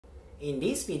In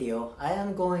this video, I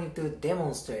am going to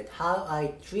demonstrate how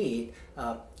I treat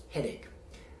a headache.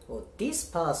 Well, this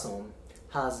person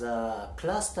has a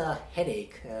cluster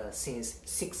headache since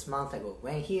 6 months ago.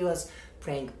 When he was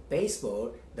playing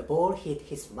baseball, the ball hit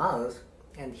his mouth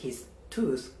and his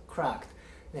tooth cracked.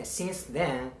 And since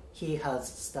then, he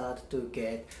has started to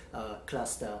get a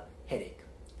cluster headache.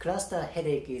 Cluster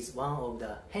headache is one of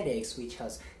the headaches which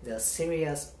has the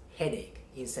serious headache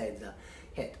inside the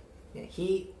head.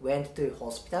 He went to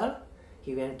hospital,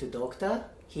 he went to doctor,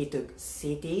 he took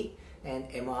CT and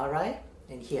MRI,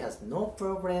 and he has no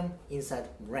problem inside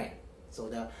brain. So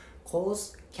the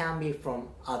cause can be from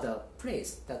other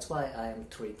place. That's why I am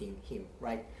treating him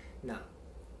right now.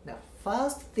 The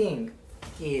first thing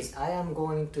is I am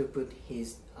going to put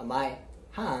my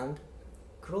hand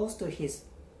close to his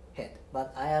head,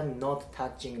 but I am not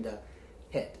touching the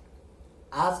head.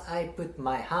 As I put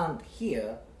my hand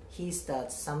here, he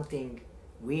starts something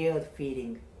weird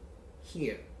feeling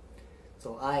here.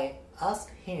 So I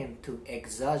ask him to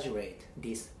exaggerate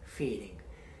this feeling.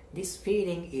 This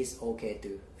feeling is okay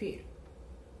to feel.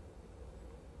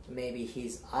 Maybe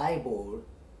his eyeball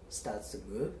starts to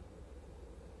move.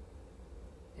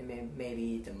 And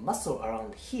maybe the muscle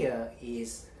around here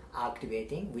is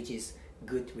activating, which is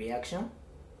good reaction.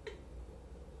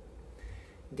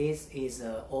 This is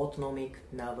an autonomic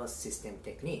nervous system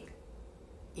technique.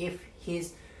 If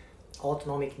his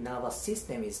autonomic nervous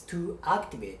system is too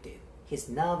activated, his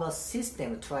nervous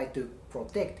system tries to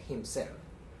protect himself.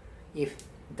 If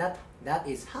that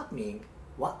is happening,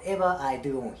 whatever I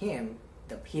do on him,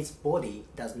 his body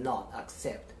does not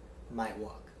accept my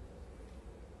work.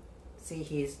 See,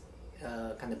 he's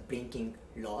kind of blinking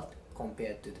a lot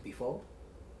compared to the before.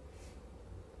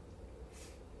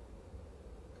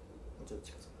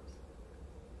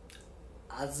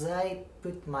 As I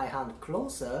put my hand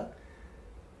closer,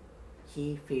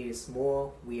 he feels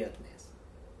more weirdness.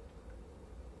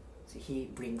 So he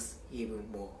blinks even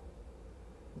more.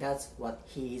 That's what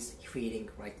he is feeling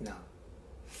right now.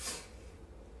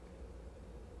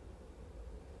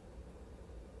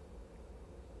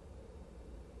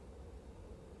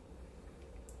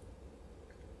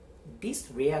 This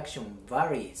reaction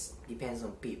varies, depends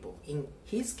on people. In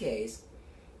his case,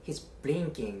 his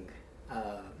blinking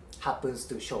happens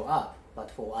to show up,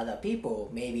 but for other people,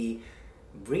 maybe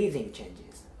breathing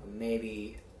changes,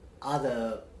 maybe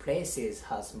other places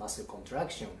has muscle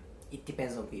contraction. It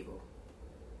depends on people.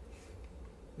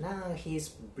 Now his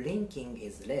blinking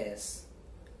is less.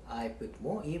 I put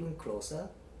more even closer,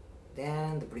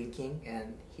 then the blinking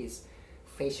and his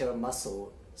facial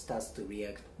muscle starts to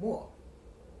react more.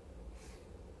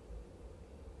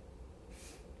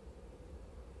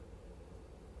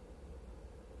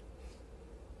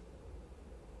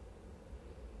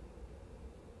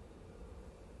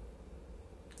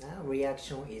 Now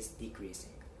reaction is decreasing.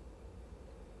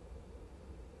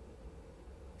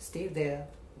 Still there,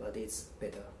 but it's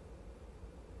better.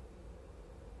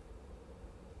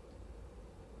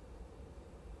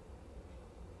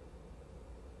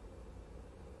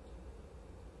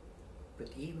 But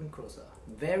even closer,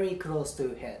 very close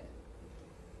to head.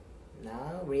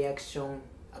 Now reaction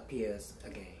appears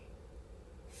again.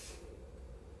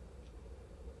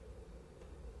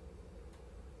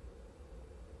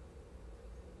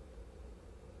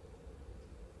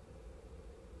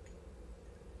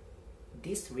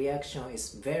 This reaction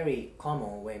is very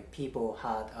common when people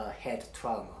had a head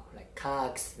trauma, like car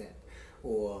accident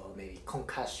or maybe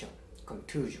concussion,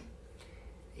 contusion.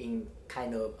 In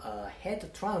kind of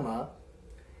head trauma,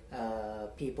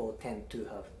 people tend to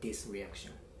have this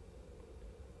reaction.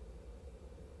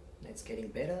 It's getting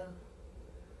better,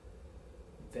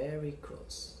 very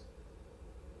close.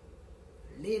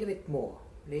 Little bit more,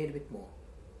 little bit more.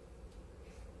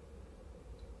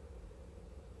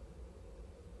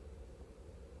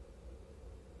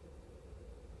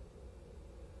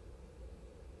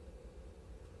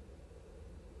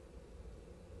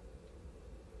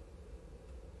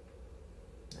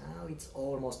 It's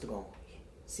almost gone.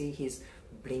 See, his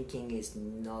blinking is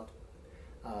not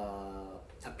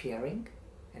appearing,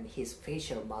 and his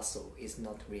facial muscle is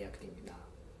not reacting now.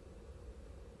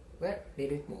 Well, a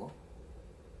little bit more.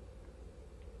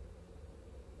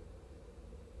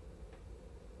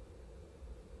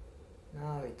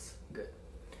 Now it's good.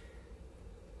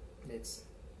 Let's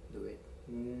do it.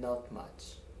 Not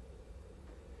much.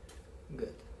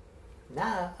 Good.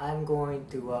 Now I'm going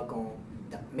to work on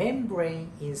the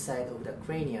membrane inside of the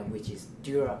cranium, which is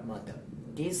dura mater.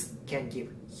 This can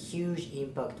give huge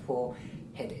impact for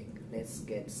headache. Let's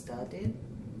get started.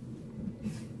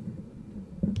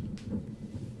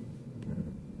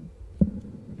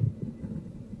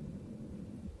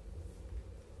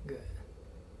 Good.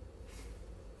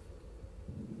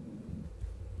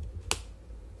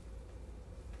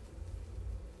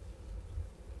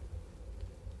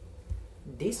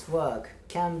 This work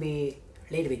can be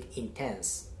a little bit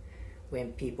intense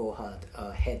when people had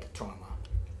a head trauma.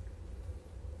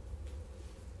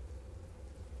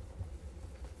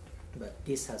 But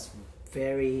this has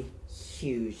very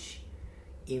huge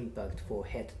impact for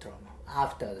head trauma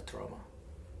after the trauma.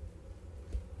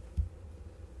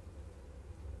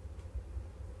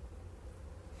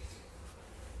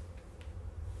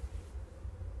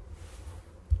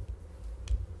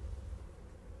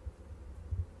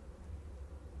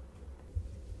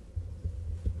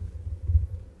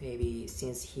 Maybe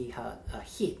since he had a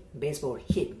baseball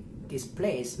hit this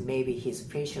place, maybe his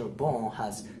facial bone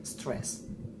has stress.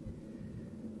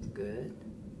 Good.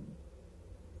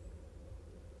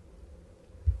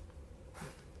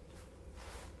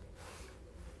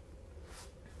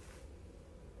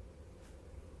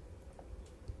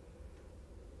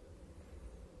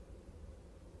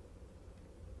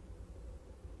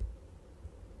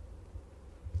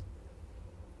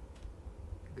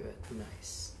 Good,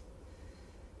 nice.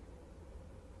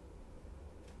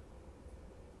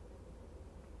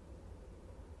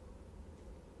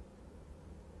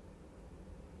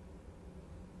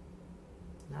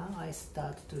 Now I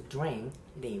start to drain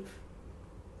lymph.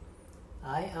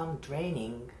 I am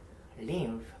draining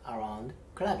lymph around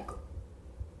clavicle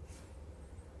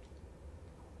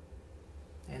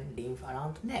and lymph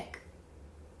around neck.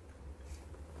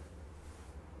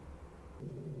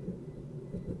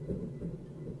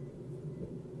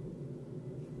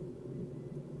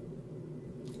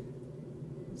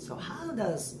 So how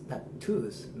does the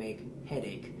tooth make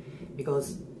headache?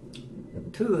 Because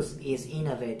tooth is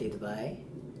innervated by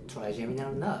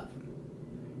trigeminal nerve,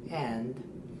 and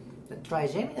the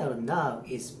trigeminal nerve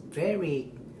is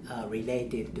very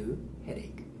related to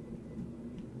headache.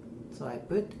 So I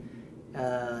put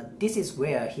this is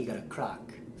where he got a crack.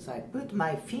 So I put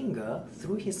my finger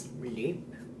through his lip,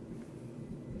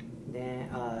 then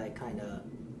I kind of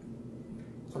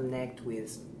connect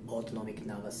with autonomic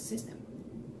nervous system.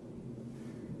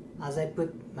 As I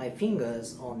put my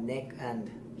fingers on neck and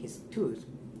his tooth,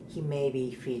 he may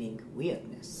be feeling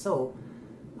weirdness. So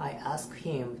I ask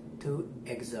him to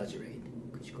exaggerate.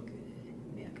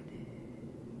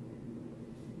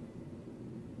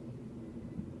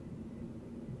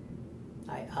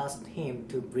 I asked him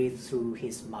to breathe through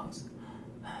his mouth.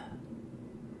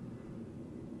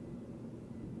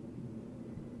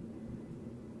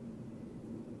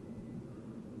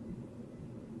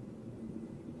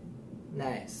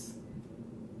 Nice.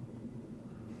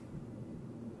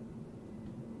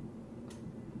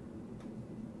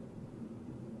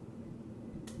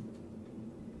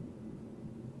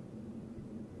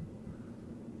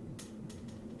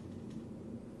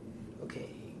 Okay,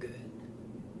 good.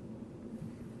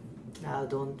 Now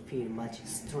don't feel much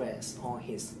stress on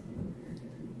his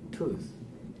tooth.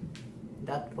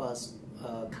 That was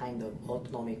a kind of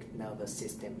autonomic nervous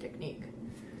system technique.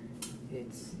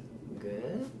 It's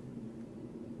good.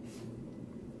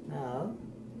 Now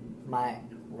my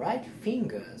right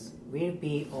fingers will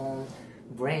be on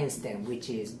brainstem, which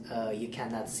is you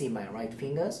cannot see my right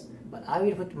fingers, but I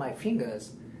will put my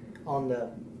fingers on the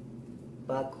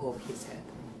back of his head.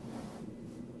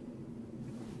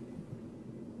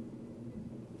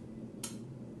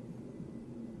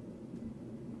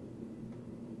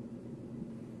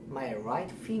 My right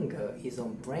finger is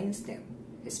on brainstem,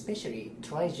 especially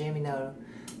trigeminal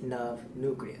nerve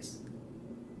nucleus.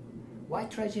 Why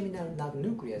trigeminal nerve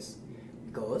nucleus?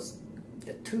 Because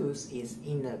the tooth is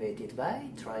innervated by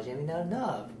trigeminal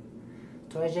nerve.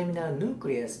 Trigeminal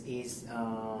nucleus is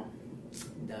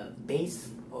the base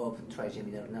of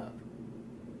trigeminal nerve.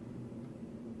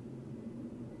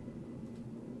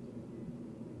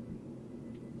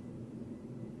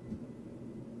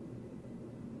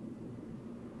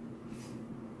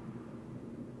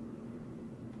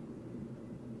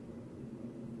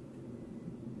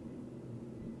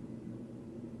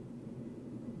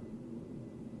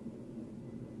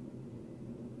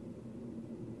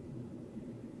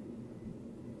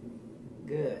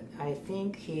 Good. I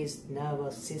think his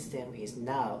nervous system is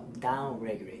now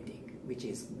down-regulating, which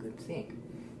is a good thing,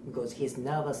 because his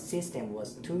nervous system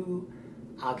was too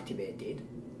activated,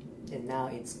 and now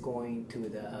it's going to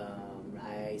the,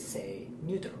 I say,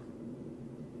 neutral.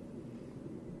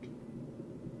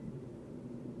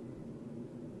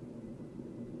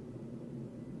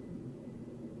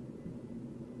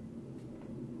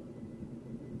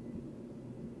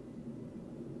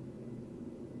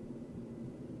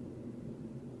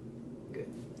 Good.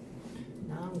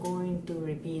 Now I'm going to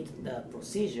repeat the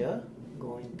procedure,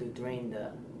 going to drain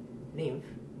the lymph.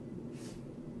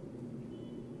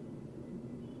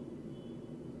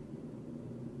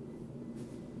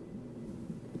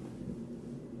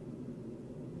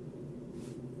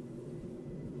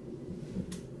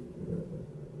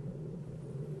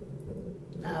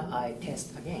 Now I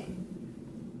test again.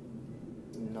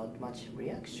 Not much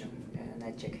reaction. And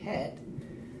I check head.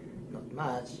 Not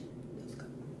much.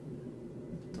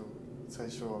 最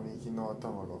初は右の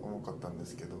頭が重かったんで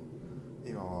すけど、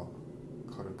今は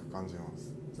軽く感じま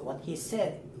す。So what he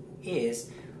said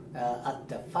is, at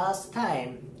the first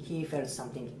time he felt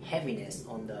something heaviness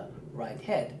on the right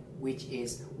head, which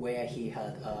is where he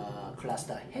had a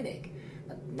cluster headache.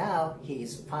 But now he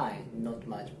is fine, not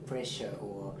much pressure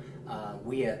or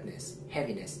weirdness,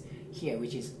 heaviness here,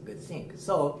 which is a good thing.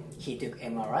 So he took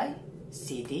MRI,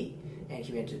 CT, and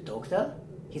he went to the doctor.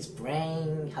 His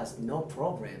brain has no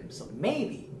problem, so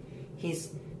maybe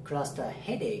his cluster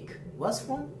headache was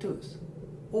from tooth,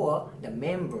 or the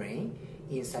membrane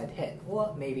inside head,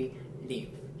 or maybe lymph.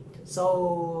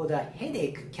 So the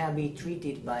headache can be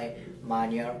treated by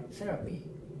manual therapy.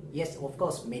 Yes, of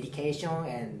course, medication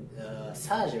and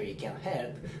surgery can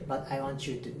help, but I want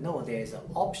you to know there is an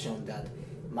option that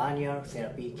manual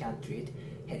therapy can treat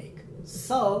headache.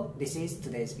 So this is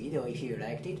today's video. If you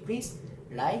liked it, please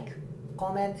like,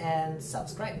 comment and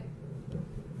subscribe.